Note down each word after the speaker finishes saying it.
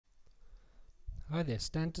Hi there,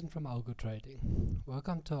 Stanton from Algotrading.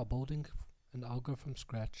 Welcome to our Building an Algo from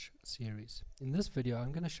Scratch series. In this video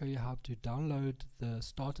I'm going to show you how to download the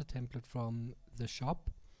starter template from the shop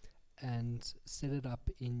and set it up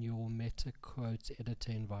in your meta quotes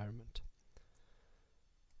editor environment.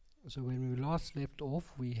 So when we last left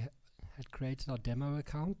off, we had created our demo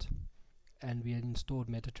account and we had installed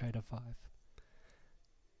MetaTrader 5.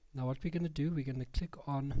 Now what we're going to do, we're going to click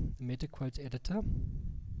on the meta quotes editor.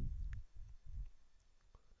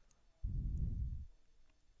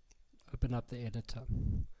 Open up the editor.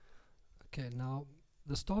 Okay, now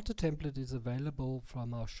the starter template is available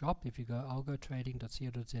from our shop. If you go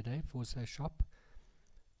algotrading.co.za/shop,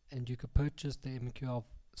 and you could purchase the MQL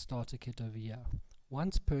starter kit over here.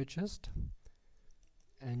 Once purchased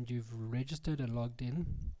and you've registered and logged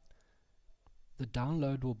in, the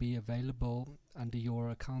download will be available under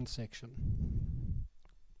your account section.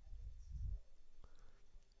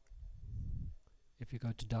 If you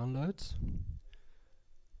go to downloads,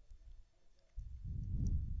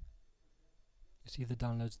 see the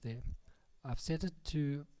downloads there. I've set it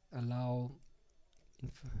to allow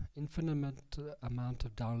infinite amount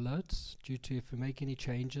of downloads, due to if you make any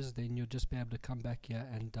changes then you'll just be able to come back here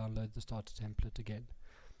and download the starter template again.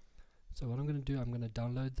 So what I'm going to do, I'm going to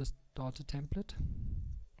download the starter template.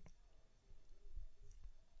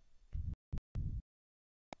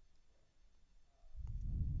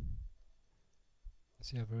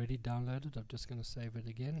 See, I've already downloaded. I'm just going to save it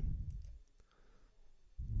again.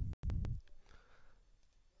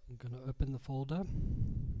 I'm going to open the folder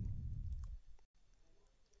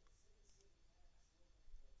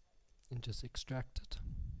and just extract it.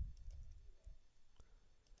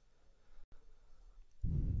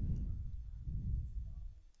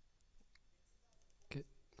 Okay,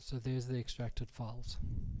 so there's the extracted files,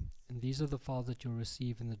 and these are the files that you'll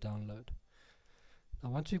receive in the download. Now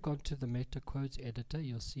once you've gone to the meta quotes editor,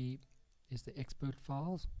 you'll see is the expert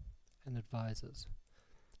files and advisors.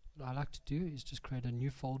 What I like to do is just create a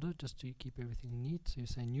new folder just to keep everything neat. So you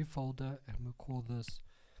say new folder, and we'll call this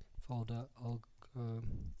folder Algo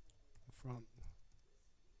from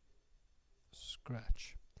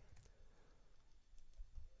Scratch.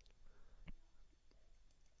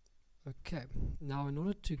 Okay, now in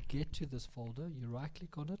order to get to this folder, you right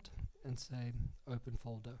click on it and say open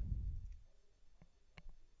folder.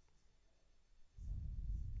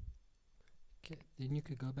 Okay, then you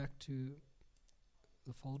could go back to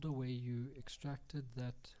the folder where you extracted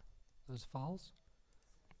those files,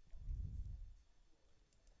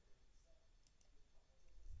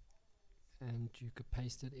 and you could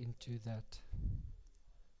paste it into that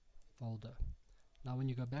folder. Now when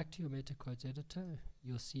you go back to your meta quotes editor,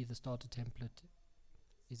 you'll see the starter template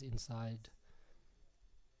is inside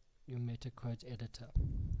your meta quotes editor.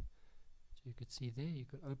 So you could see there, you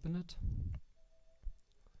could open it,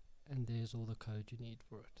 and there's all the code you need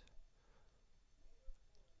for it.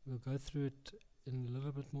 We'll go through it in a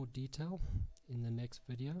little bit more detail in the next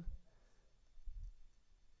video,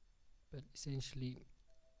 but essentially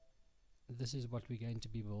this is what we're going to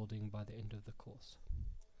be building by the end of the course.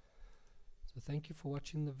 So thank you for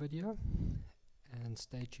watching the video, and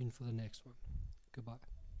stay tuned for the next one. Goodbye.